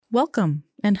Welcome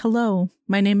and hello.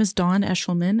 My name is Dawn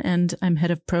Eshelman, and I'm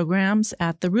head of programs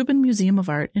at the Rubin Museum of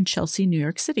Art in Chelsea, New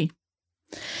York City.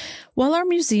 While our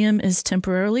museum is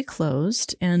temporarily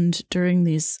closed and during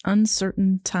these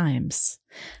uncertain times,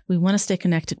 we want to stay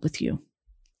connected with you.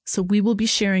 So we will be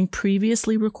sharing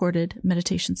previously recorded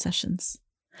meditation sessions.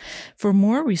 For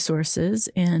more resources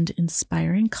and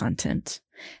inspiring content,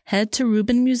 head to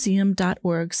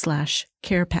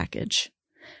rubinmuseum.org/care package.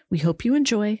 We hope you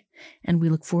enjoy, and we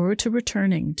look forward to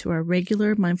returning to our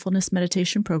regular mindfulness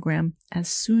meditation program as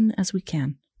soon as we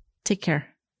can. Take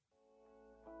care.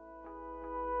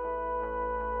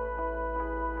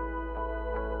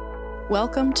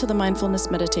 Welcome to the Mindfulness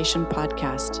Meditation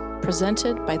Podcast,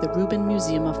 presented by the Rubin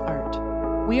Museum of Art.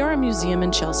 We are a museum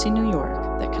in Chelsea, New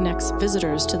York, that connects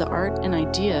visitors to the art and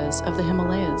ideas of the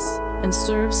Himalayas and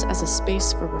serves as a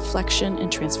space for reflection and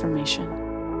transformation.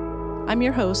 I'm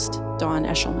your host, Dawn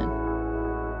Eshelman.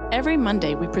 Every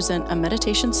Monday, we present a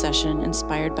meditation session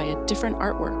inspired by a different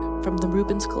artwork from the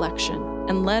Rubin's collection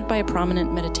and led by a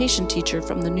prominent meditation teacher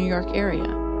from the New York area.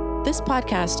 This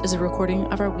podcast is a recording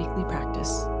of our weekly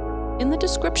practice. In the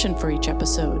description for each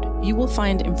episode, you will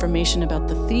find information about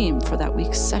the theme for that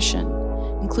week's session,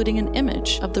 including an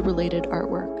image of the related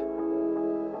artwork.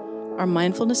 Our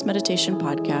Mindfulness Meditation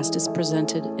Podcast is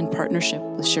presented in partnership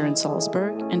with Sharon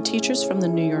Salzberg and teachers from the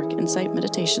New York Insight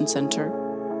Meditation Center,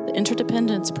 the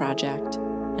Interdependence Project,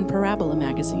 and Parabola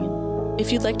Magazine.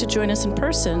 If you'd like to join us in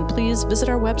person, please visit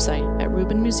our website at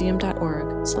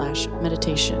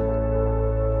rubinmuseum.org/meditation.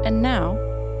 And now,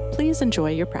 please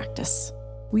enjoy your practice.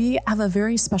 We have a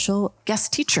very special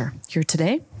guest teacher here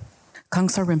today,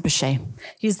 Khangser Rinpoche.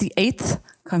 He is the 8th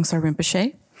Khangser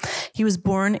Rinpoche. He was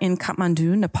born in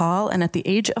Kathmandu, Nepal, and at the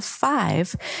age of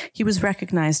 5, he was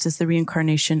recognized as the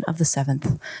reincarnation of the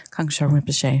 7th Khangser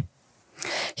Rinpoche.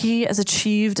 He has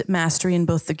achieved mastery in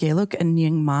both the Gelug and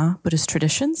Nyingma Buddhist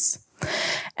traditions,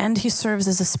 and he serves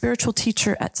as a spiritual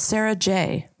teacher at Sarah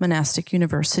J. Monastic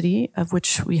University, of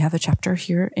which we have a chapter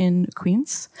here in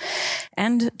Queens,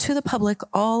 and to the public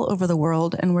all over the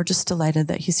world. And we're just delighted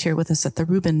that he's here with us at the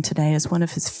Rubin today as one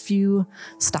of his few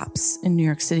stops in New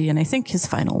York City, and I think his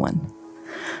final one.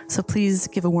 So please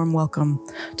give a warm welcome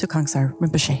to Khangser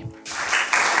Rinpoche.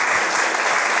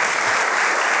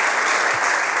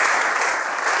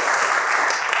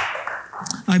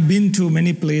 I've been to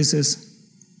many places,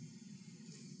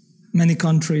 many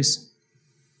countries,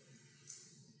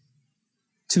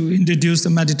 to introduce the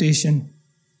meditation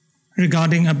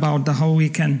regarding about how we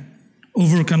can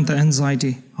overcome the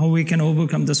anxiety, how we can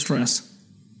overcome the stress.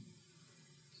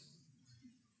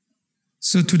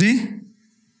 So today,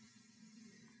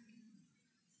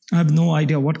 I have no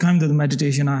idea what kind of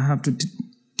meditation I have to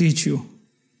teach you.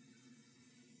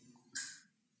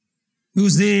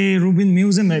 Because the Rubin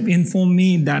Museum have informed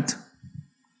me that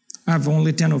I have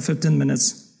only 10 or 15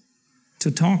 minutes to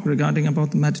talk regarding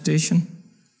about the meditation.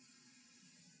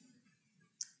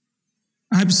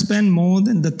 I have spent more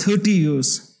than the 30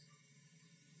 years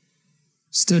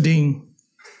studying,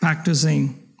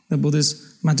 practicing the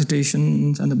Buddhist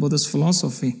meditations and the Buddhist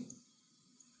philosophy.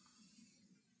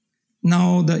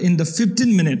 Now, in the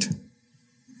 15 minute,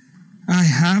 I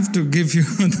have to give you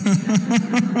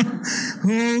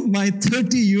my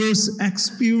 30 years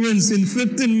experience in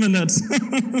 15 minutes.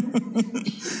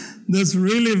 That's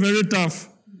really very tough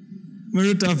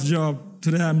job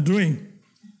today I'm doing.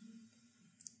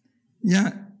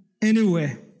 Yeah,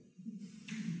 anyway,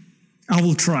 I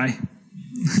will try.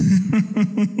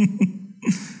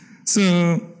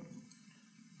 So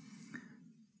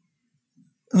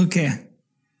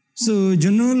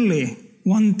generally,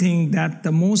 one thing that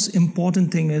the most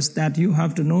important thing is that you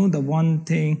have to know the one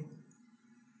thing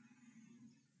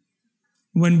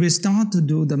when we start to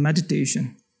do the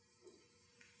meditation.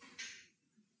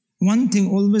 One thing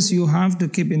always you have to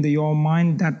keep in your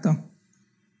mind that the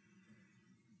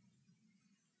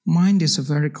mind is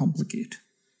very complicated.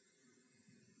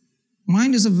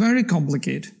 Mind is very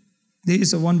complicated. There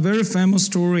is one very famous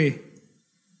story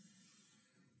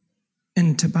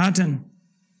in Tibetan.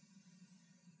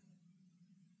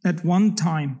 At one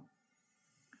time,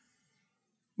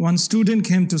 one student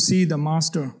came to see the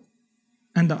master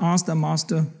and asked the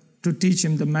master to teach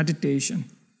him the meditation.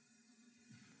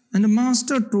 And the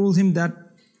master told him that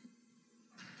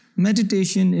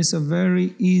meditation is a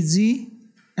very easy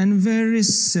and very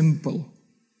simple.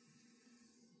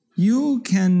 You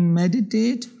can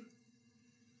meditate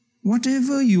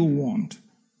whatever you want.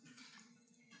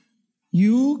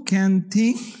 You can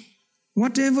think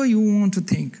whatever you want to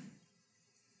think.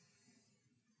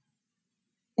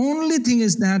 Only thing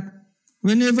is that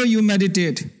whenever you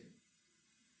meditate,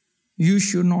 you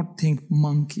should not think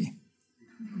monkey.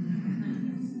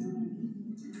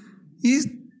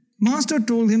 Master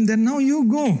told him that now you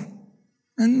go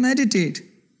and meditate.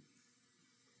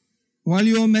 While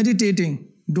you are meditating,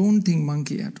 don't think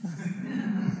monkey at all.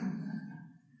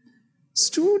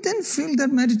 Students feel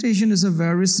that meditation is a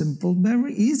very simple,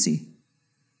 very easy.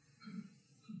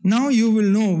 Now you will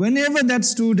know, whenever that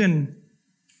student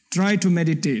try to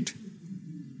meditate,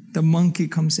 the monkey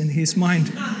comes in his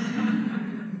mind.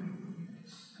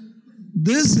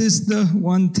 This is the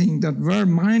one thing that where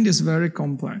mind is very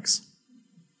complex.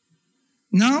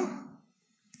 Now,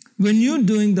 when you're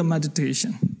doing the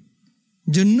meditation,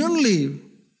 generally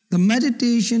the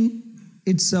meditation,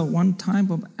 it's a one type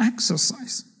of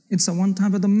exercise. It's a one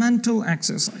type of the mental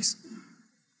exercise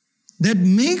that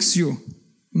makes you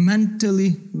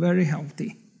mentally very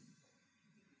healthy.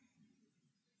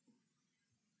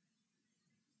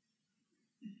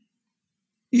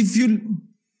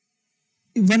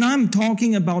 When I'm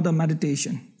talking about the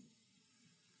meditation,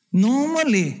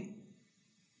 normally,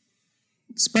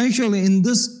 especially in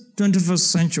this 21st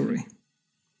century,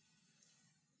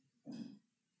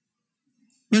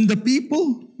 when the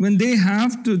people, when they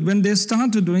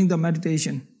start to doing the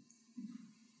meditation,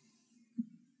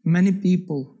 many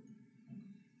people,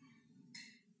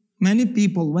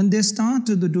 when they start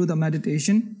to do the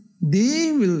meditation,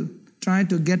 they will try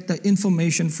to get the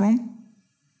information from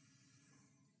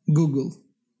Google.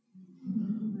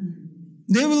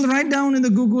 They will write down in the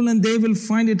Google and they will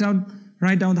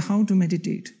write down how to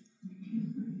meditate.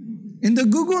 In the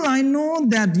Google, I know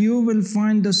that you will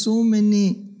find so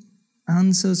many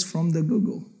answers from the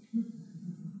Google.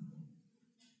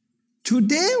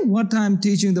 Today, what I'm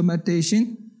teaching the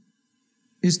meditation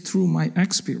is through my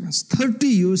experience, 30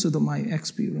 years of my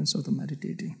experience of the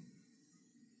meditating.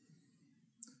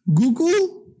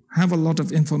 Google have a lot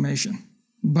of information,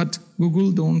 but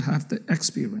Google don't have the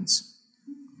experience.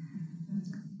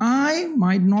 I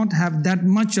might not have that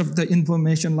much of the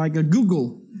information like a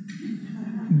Google,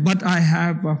 but I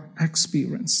have an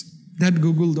experience that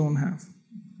Google don't have.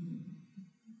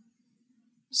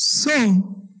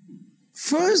 So,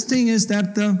 first thing is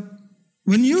that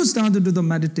when you start to do the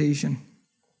meditation,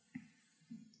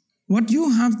 what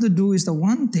you have to do is the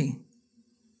one thing,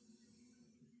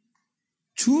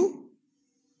 to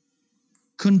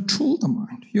control the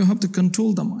mind. You have to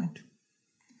control the mind.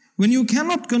 When you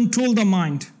cannot control the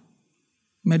mind,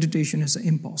 meditation is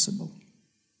impossible.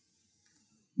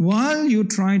 While you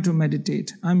try to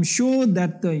meditate, I'm sure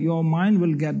that your mind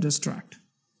will get distracted.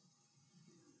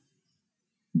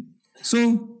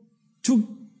 So,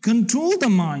 to control the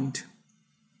mind,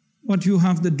 what you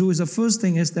have to do is the first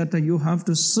thing is that you have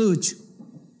to search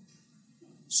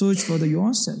for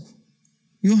yourself.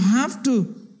 You have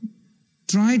to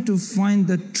try to find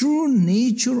the true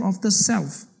nature of the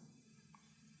self.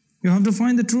 You have to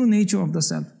find the true nature of the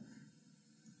self.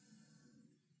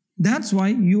 That's why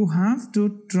you have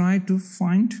to try to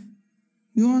find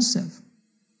yourself.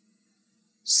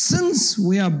 Since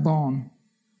we are born,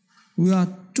 we are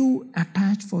too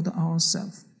attached for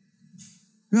ourselves.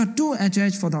 We are too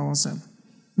attached for ourselves.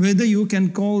 Whether you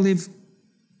can call it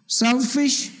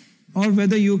selfish or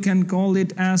whether you can call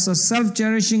it as a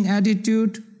self-cherishing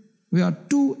attitude, we are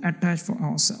too attached for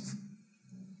ourselves.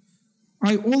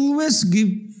 I always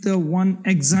give the one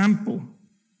example.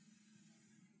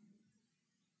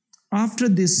 After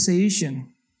this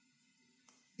session,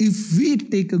 if we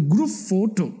take a group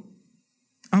photo,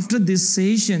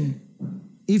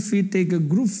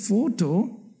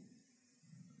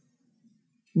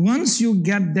 once you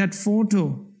get that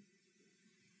photo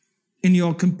in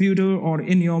your computer or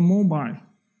in your mobile,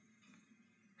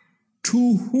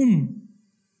 to whom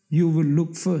you will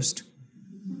look first?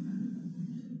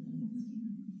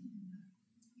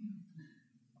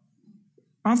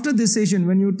 After this session,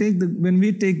 when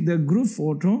we take the group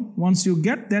photo, once you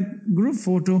get that group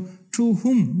photo, to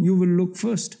whom you will look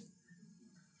first?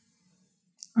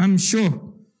 I'm sure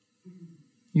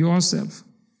yourself.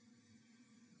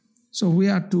 So we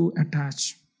are too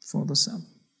attached for the self.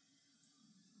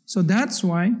 So that's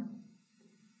why,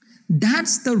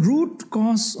 that's the root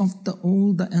cause of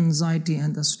all the anxiety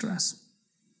and the stress.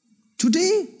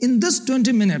 Today, in this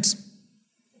 20 minutes,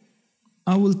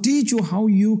 I will teach you how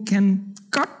you can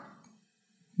cut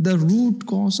the root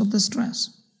cause of the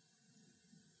stress.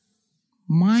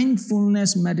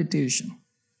 Mindfulness meditation.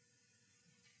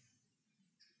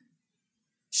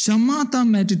 Shamatha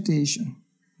meditation.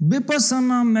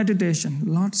 Vipassana meditation.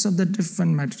 Lots of the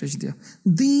different meditations there.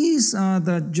 These are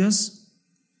the just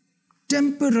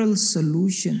temporal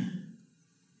solution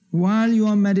while you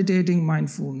are meditating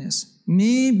mindfulness.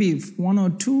 Maybe 1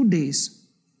 or 2 days,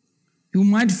 you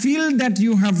might feel that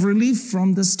you have relief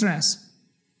from the stress.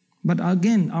 But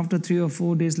again, after 3 or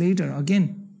 4 days later,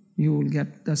 again, you will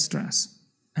get the stress,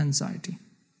 anxiety.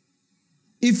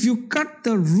 If you cut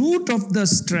the root of the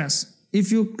stress,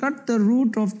 if you cut the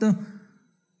root of the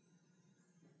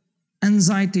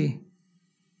anxiety,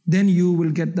 then you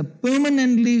will get the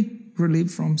permanently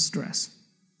relief from stress.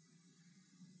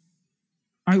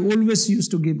 I always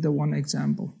used to give the one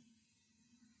example.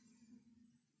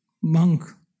 Monk.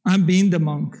 I've been the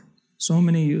monk so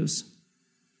many years.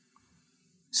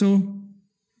 So,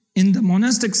 in the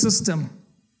monastic system,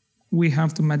 we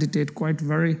have to meditate quite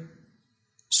very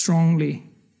strongly.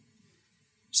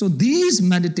 So these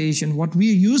meditation, what we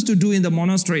used to do in the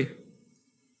monastery,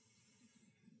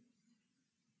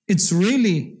 it's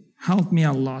really helped me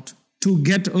a lot to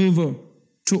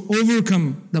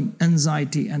overcome the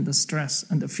anxiety and the stress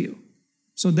and the fear.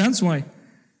 So that's why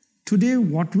today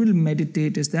what we'll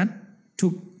meditate is that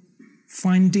to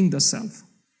finding the self.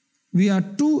 We are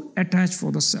too attached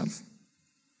for the self.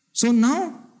 So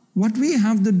now what we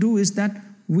have to do is that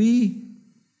we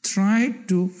try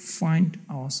to find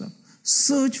ourselves.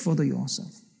 Search for the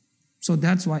yourself. So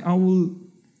that's why I will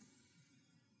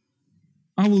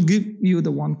give you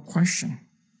the one question.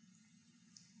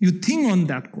 You think on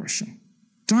that question.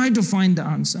 Try to find the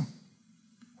answer.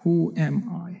 Who am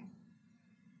I?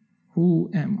 Who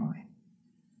am I?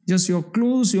 Just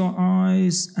close your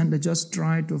eyes and just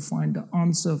try to find the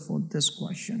answer for this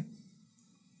question.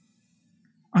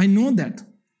 I know that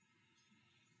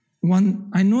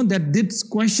this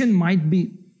question might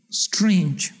be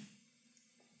strange.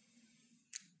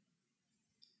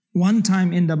 One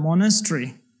time in the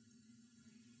monastery,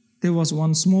 there was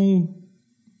one small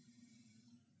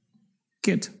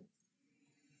kid.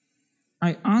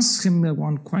 I asked him the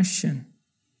one question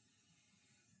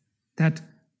that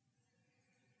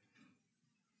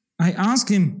I asked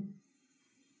him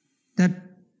that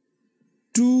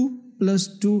 2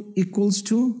 plus 2 equals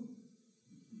 2.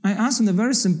 I asked him a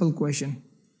very simple question.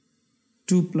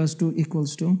 2 plus 2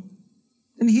 equals 2.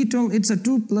 And he told it's a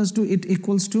 2 plus 2, it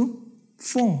equals to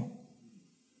 4.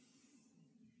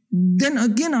 Then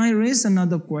again I raised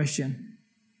another question.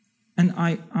 And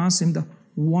I asked him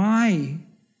why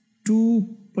 2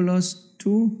 plus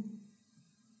 2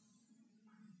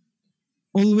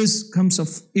 always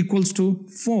equals to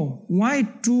 4. Why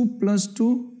 2 plus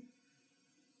 2?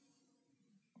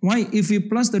 Why if you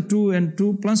plus the 2 and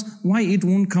 2 plus, why it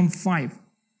won't come 5?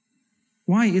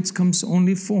 Why it comes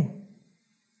only 4?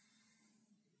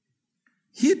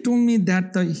 He told me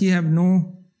that he have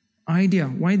no idea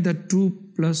why the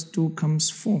 2 plus 2 comes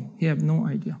 4. He have no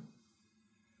idea.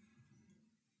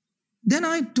 Then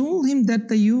I told him that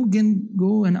you can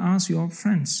go and ask your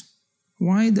friends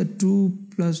why the 2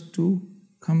 plus 2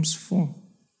 comes 4,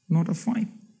 not a 5.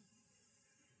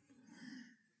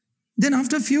 Then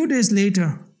after a few days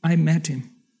later, I met him.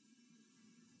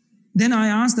 Then I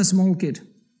asked the small kid,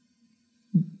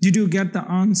 did you get the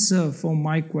answer for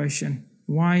my question?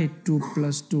 Why 2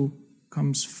 plus 2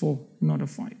 comes 4, not a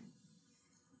 5?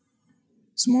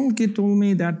 Small kid told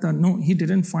me that no, he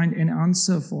didn't find an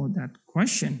answer for that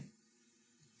question.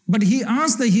 But he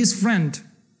asked his friend.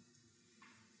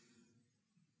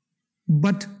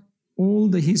 But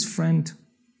his friend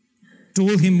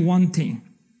told him one thing.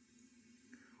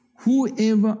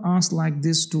 Whoever asks like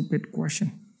this stupid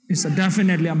question is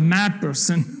definitely a mad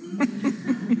person.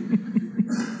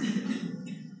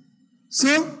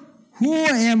 So, who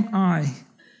am I?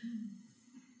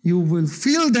 You will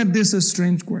feel that this is a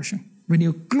strange question. When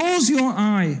you close your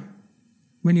eye,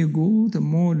 when you go the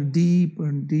more deep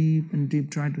and deep and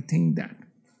deep, try to think that,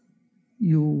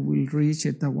 you will reach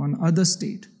at the one other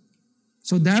state.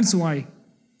 So that's why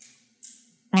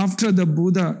after the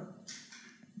Buddha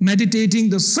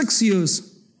meditating the 6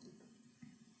 years,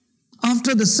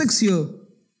 after the 6th year,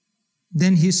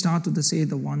 then he started to say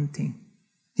the one thing.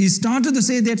 He started to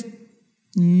say that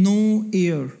no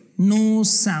ear, no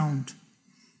sound,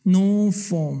 no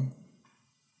form,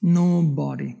 no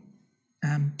body,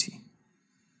 empty.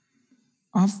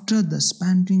 After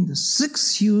spending the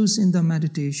 6 years in the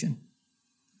meditation,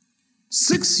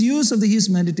 6 years of his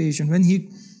meditation, when he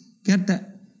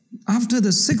after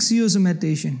the 6 years of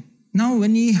meditation, now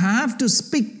when he have to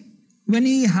speak, when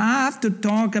he have to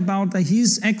talk about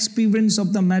his experience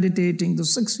of the meditating the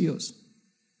 6 years,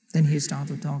 then he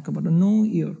started to talk about no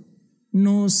ear,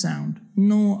 no sound,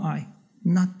 no eye,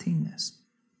 nothingness,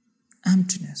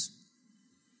 emptiness.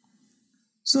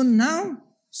 So now,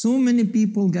 so many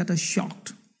people get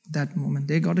shocked that moment.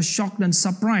 They got shocked and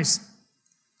surprised.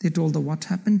 They told what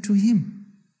happened to him.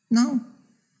 Now,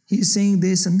 he's saying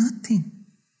there's nothing.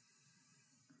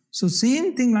 So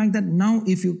same thing like that. Now,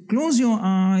 if you close your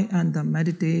eye and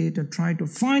meditate and try to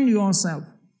find yourself,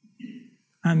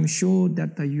 I'm sure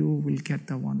that you will get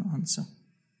the one answer.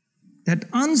 That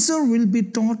answer will be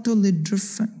totally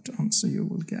different answer, you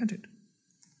will get it.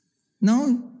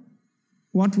 Now,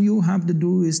 what you have to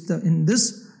do is in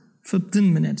this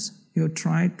 15 minutes, you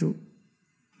try to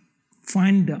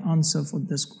find the answer for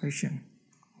this question.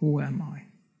 Who am I?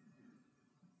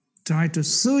 Try to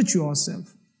search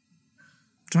yourself.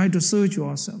 Try to search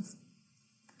yourself.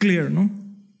 Clear, no?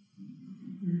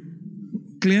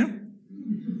 Clear?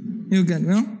 You get,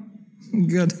 no?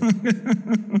 Good.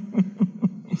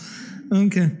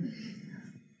 Okay.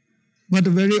 But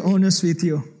very honest with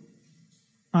you,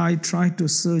 I tried to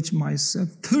search myself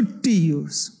 30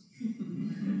 years.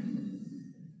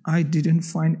 I didn't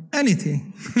find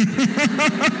anything.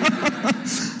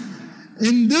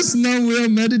 In this now we are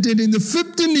meditating the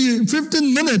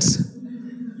 15 minutes.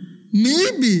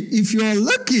 Maybe if you are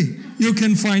lucky, you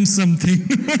can find something.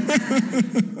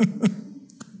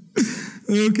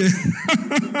 Okay.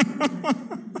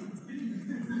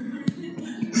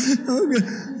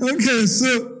 Okay,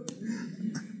 so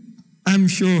I'm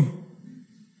sure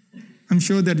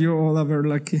that you all are very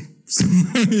lucky. So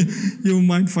you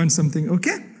might find something,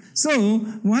 okay? So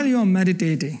while you are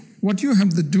meditating, what you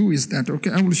have to do is that,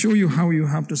 okay, I will show you how you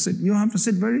have to sit. You have to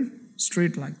sit very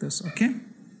straight like this, okay?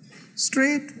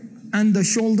 Straight, and the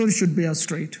shoulder should be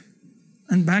straight,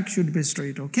 and back should be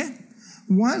straight, okay?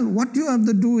 What you have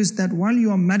to do is that while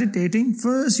you are meditating,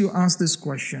 first you ask this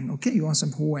question, okay? You ask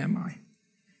them, who am I?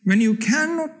 When you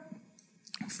cannot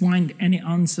find any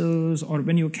answers or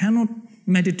when you cannot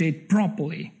meditate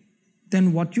properly,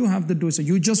 then what you have to do is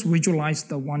you just visualize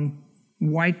the one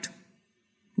white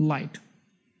light.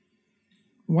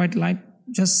 White light,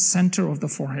 just center of the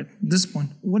forehead, this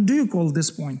point. What do you call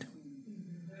this point?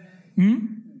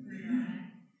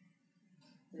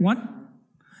 What?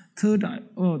 Third eye.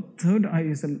 Oh, third eye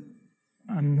is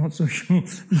I'm not so sure.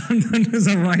 That is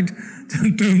the right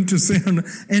term to say.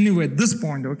 Anyway, this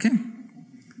point, okay?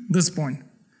 This point.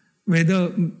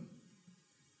 Whether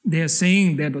they are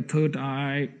saying that the third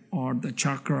eye or the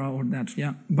chakra or that,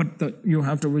 yeah. But you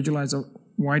have to visualize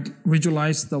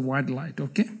the white light,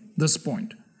 okay? This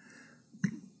point.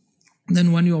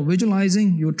 Then when you are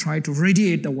visualizing, you try to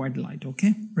radiate the white light,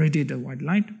 okay? Radiate the white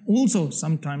light. Also,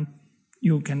 sometimes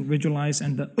you can visualize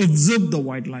and observe the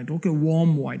white light, okay?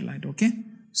 Warm white light, okay?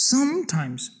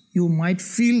 Sometimes you might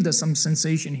feel some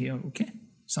sensation here, okay?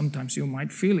 Sometimes you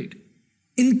might feel it.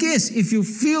 In case if you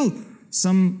feel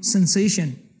some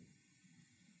sensation,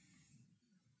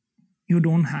 you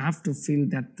don't have to feel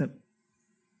that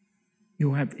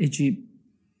you have achieved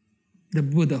the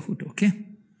Buddhahood, okay?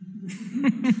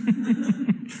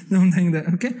 Don't think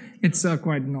that, okay? It's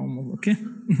quite normal, okay?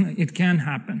 It can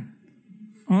happen.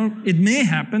 Or it may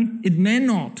happen, it may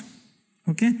not,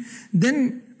 okay?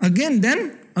 Then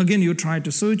again you try to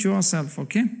search yourself,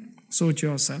 okay? Search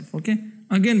yourself, okay?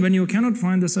 Again, when you cannot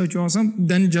find the search yourself,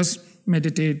 then just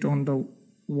meditate on the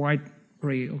white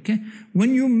ray, okay?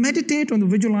 When you meditate on the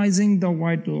visualizing the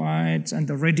white lights and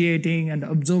the radiating and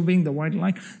observing the white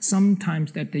light,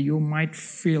 sometimes that you might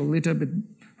feel a little bit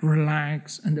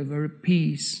relaxed and a very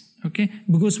peace. Okay,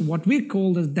 because what we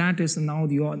call that is now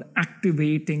you are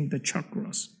activating the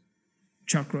chakras.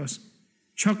 Chakra,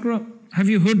 have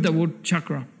you heard the word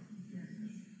chakra?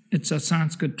 It's a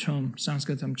Sanskrit term,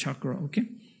 chakra, okay?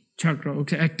 Chakra,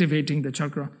 okay, activating the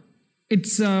chakra.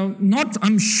 It's not,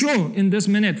 I'm sure in this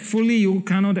minute, fully you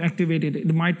cannot activate it.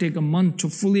 It might take a month to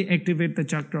fully activate the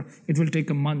chakra. It will take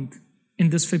a month.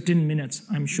 In this 15 minutes,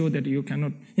 I'm sure that you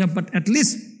cannot. Yeah, but at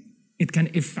least it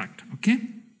can affect, okay?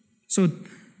 So,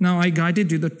 now I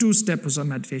guided you the 2 steps of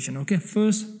meditation, okay?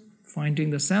 First, finding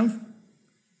the self.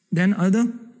 Then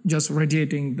just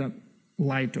radiating the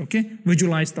light, okay?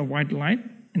 Visualize the white light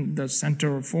in the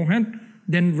center of forehead.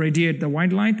 Then radiate the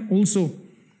white light. Also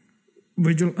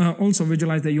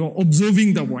visualize that you're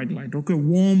observing the white light, okay?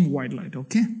 Warm white light,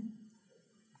 okay?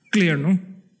 Clear, no?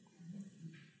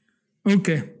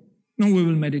 Okay. Now we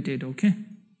will meditate, okay?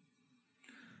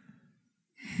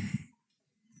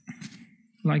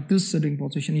 Like this sitting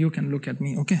position, you can look at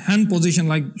me, okay? Hand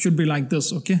position should be like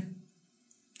this, okay?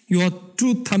 Your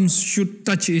 2 thumbs should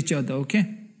touch each other, okay?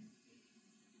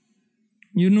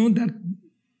 You know that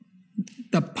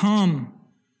the palm,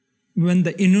 when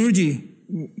the energy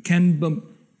can be,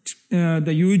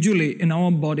 usually in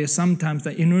our body, sometimes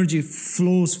the energy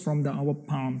flows from our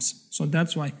palms. So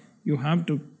that's why you have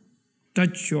to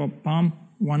touch your palm,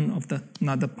 one of the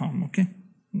another palm, okay?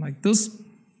 Like this.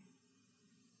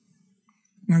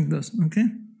 Like this, okay?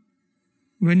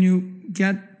 When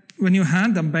you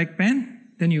have the back pain,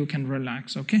 then you can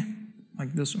relax, okay?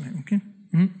 Like this way, okay?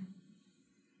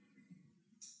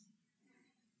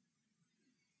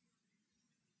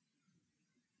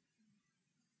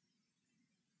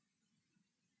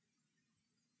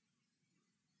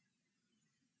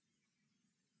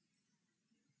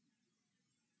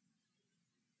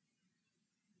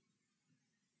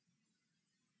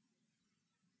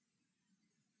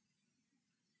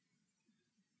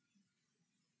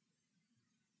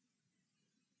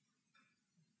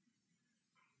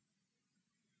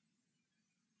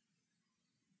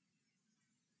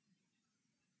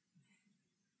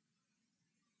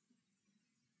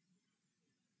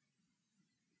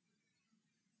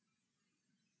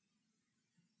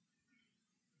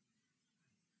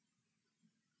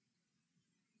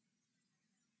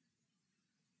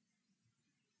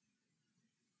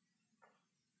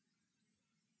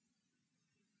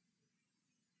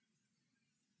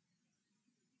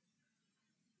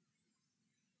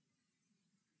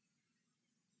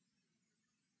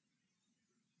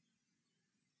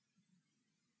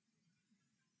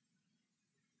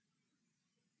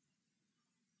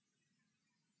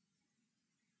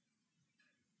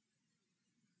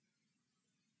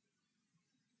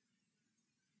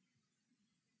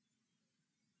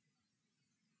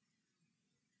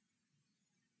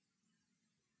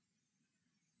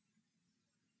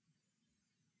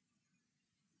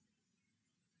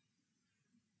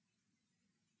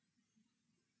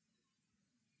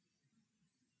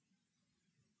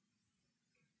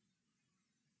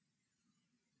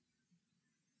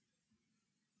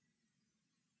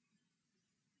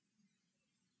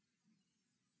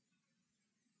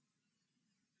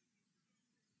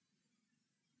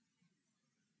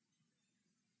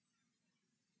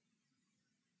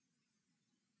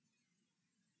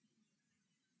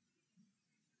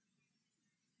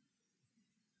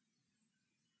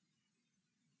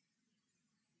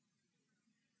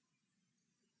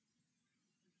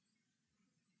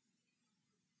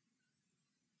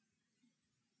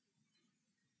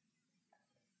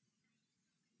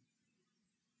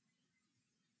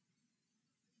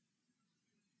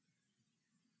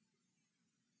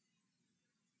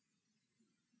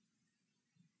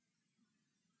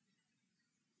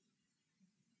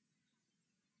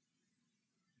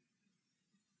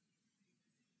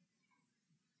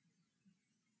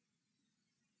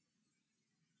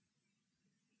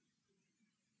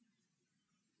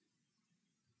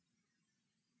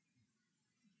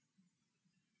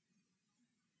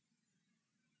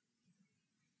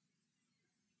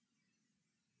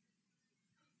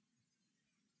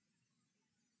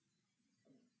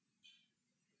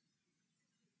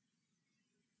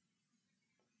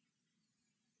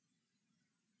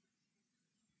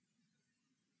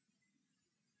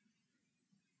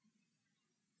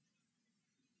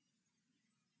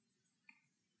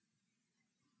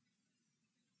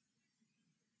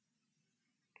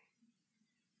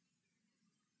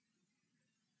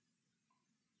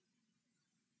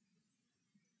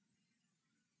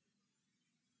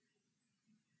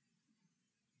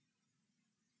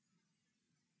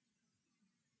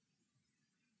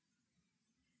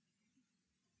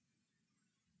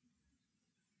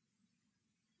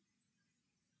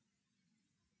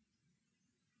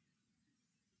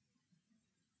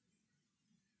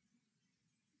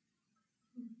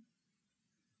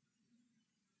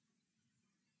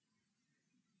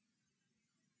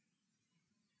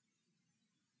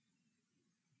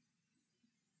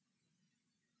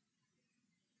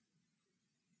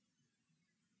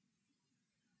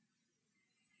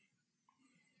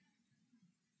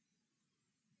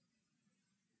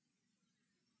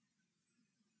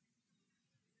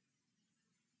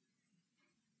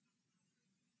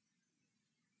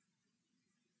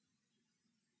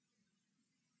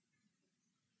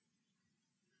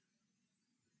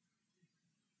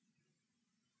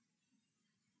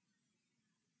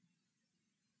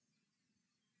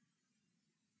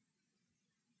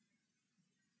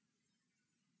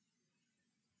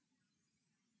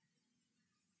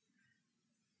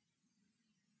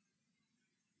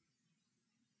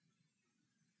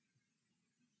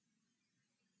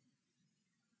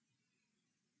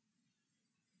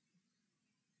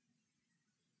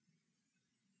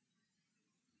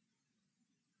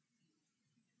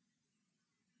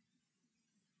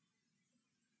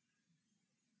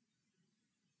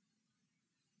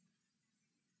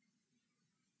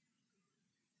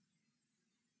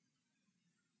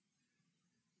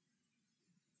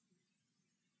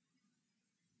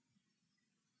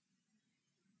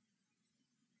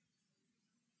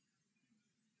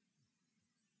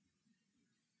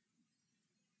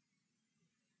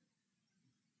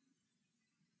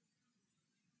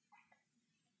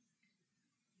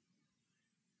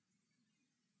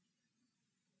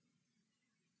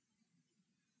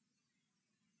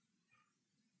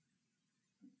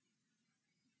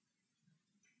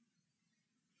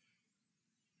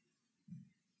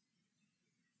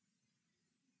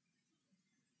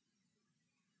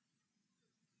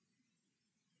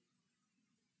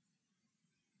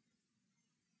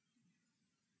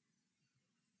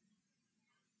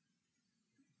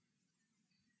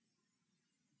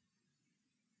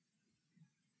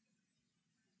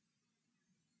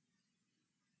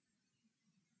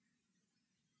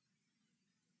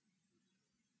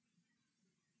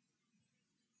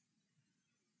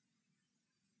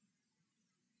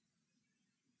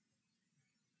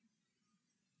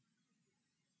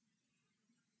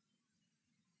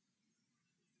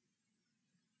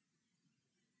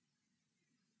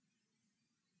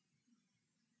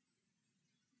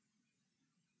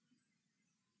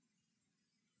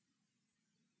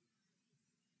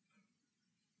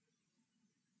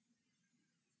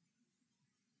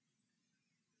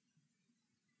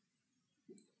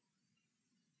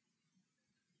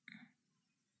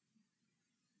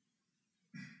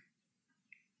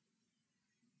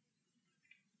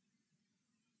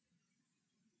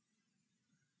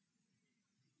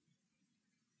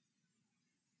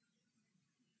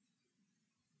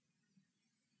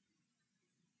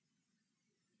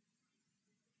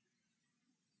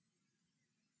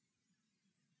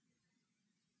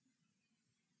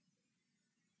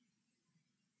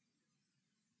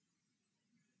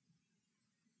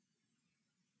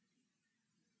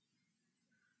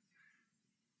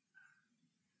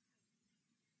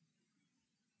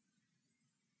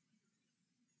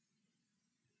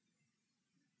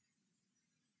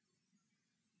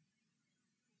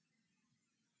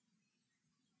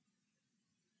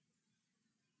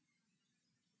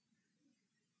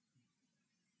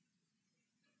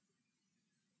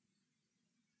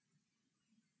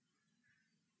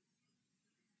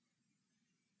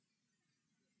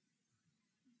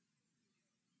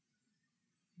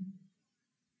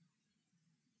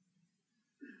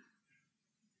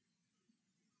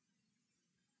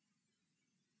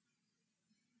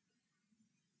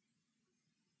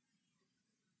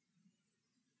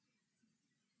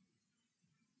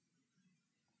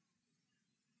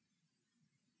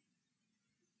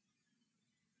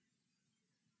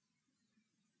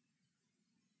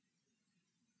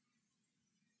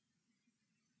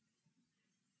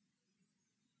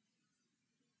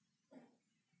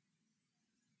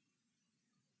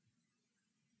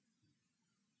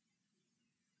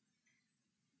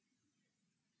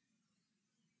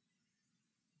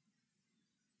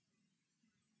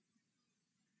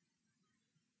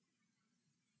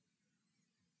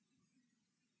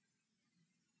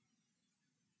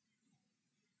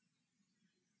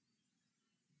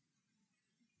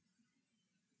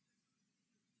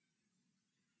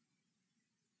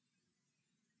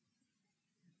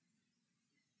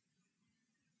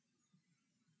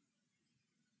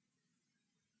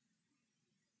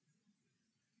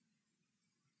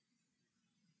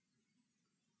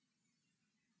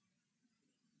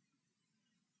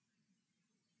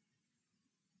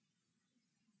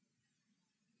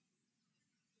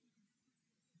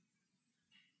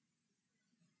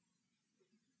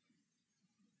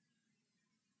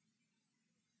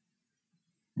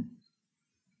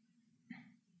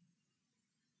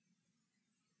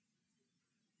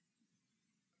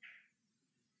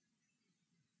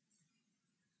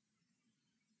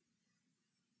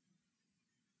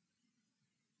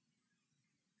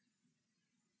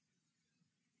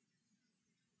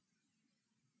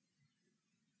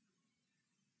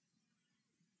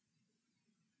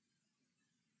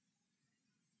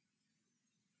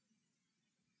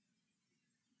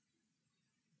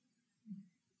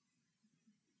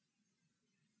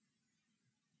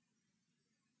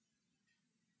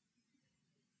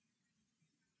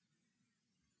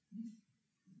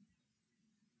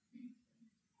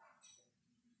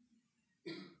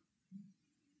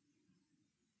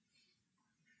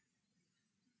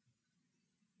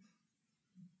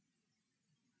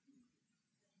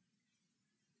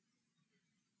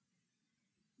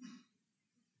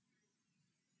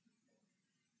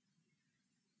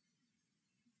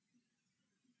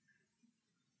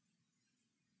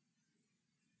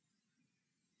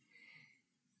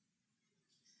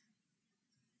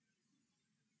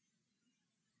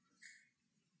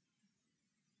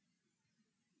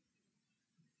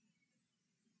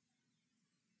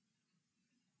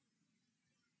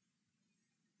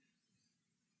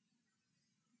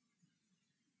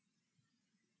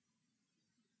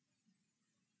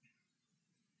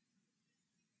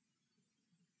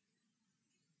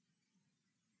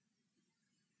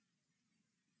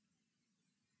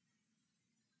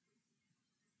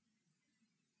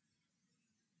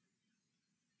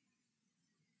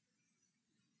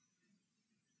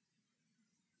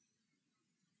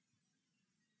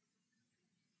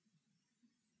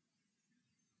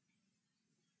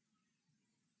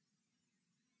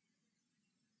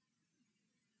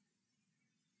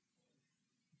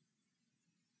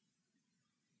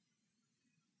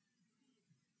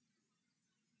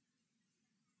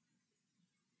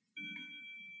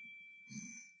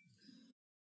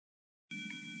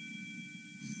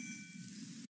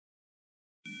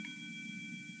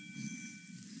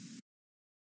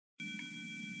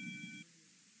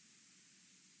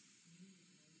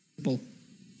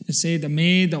 It says that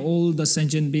may all the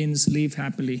sentient beings live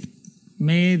happily.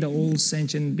 May the all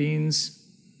sentient beings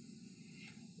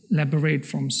liberate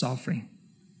from suffering.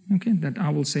 Okay, that I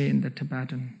will say in the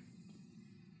Tibetan.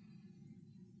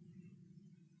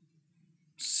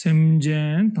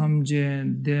 Simjen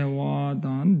tamje dewa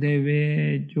dan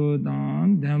deve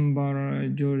jodan dembar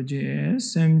jorje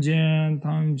simjen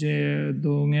tamje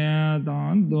donge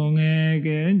dan donge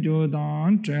ge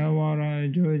jodan trevara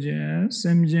jorje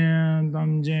simjen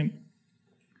tamje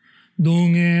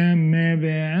donge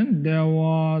mebe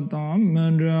dewa dan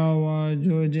mendrawa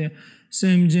jorje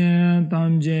simjen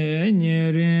tamje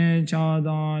nyere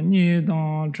chada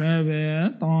nidan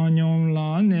treve tanyom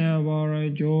la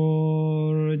nevar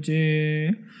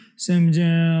jorje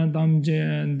simjen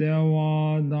tamje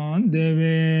dewa dan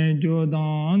deve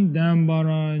jodan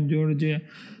dembara jorje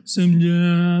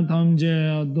simjen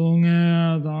tamje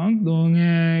donge dan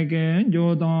donge ge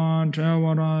jodan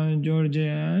trevara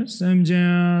jorje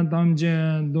simjen tamje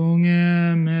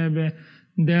donge mebe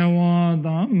Dewa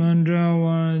da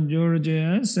mandrawa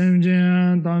jorje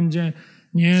semjen tamje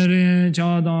nyere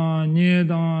chada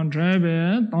nyedan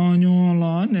trebe tanyo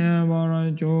la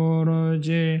nevara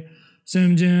jorje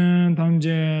semjen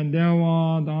tamje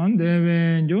dewa dan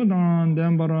deve jodan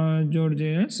dembara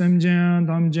jorje semjen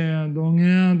tamje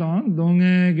donge dan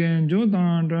donge gen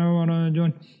jodan trevara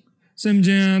jorje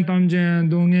semjen tamje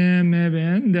donge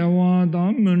mebe dewa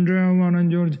dan mandrawa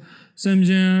jorje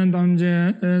Semjen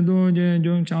tamje doje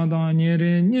jung chada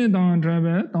nyere nyedan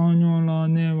trebe tanyo la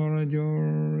nevara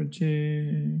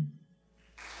jorje.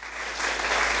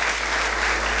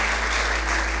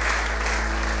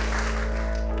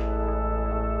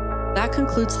 That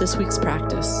concludes this week's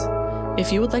practice.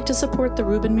 If you would like to support the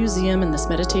Rubin Museum in this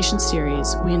meditation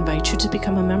series, we invite you to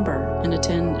become a member and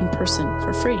attend in person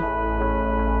for free.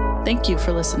 Thank you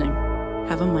for listening.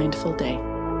 Have a mindful day.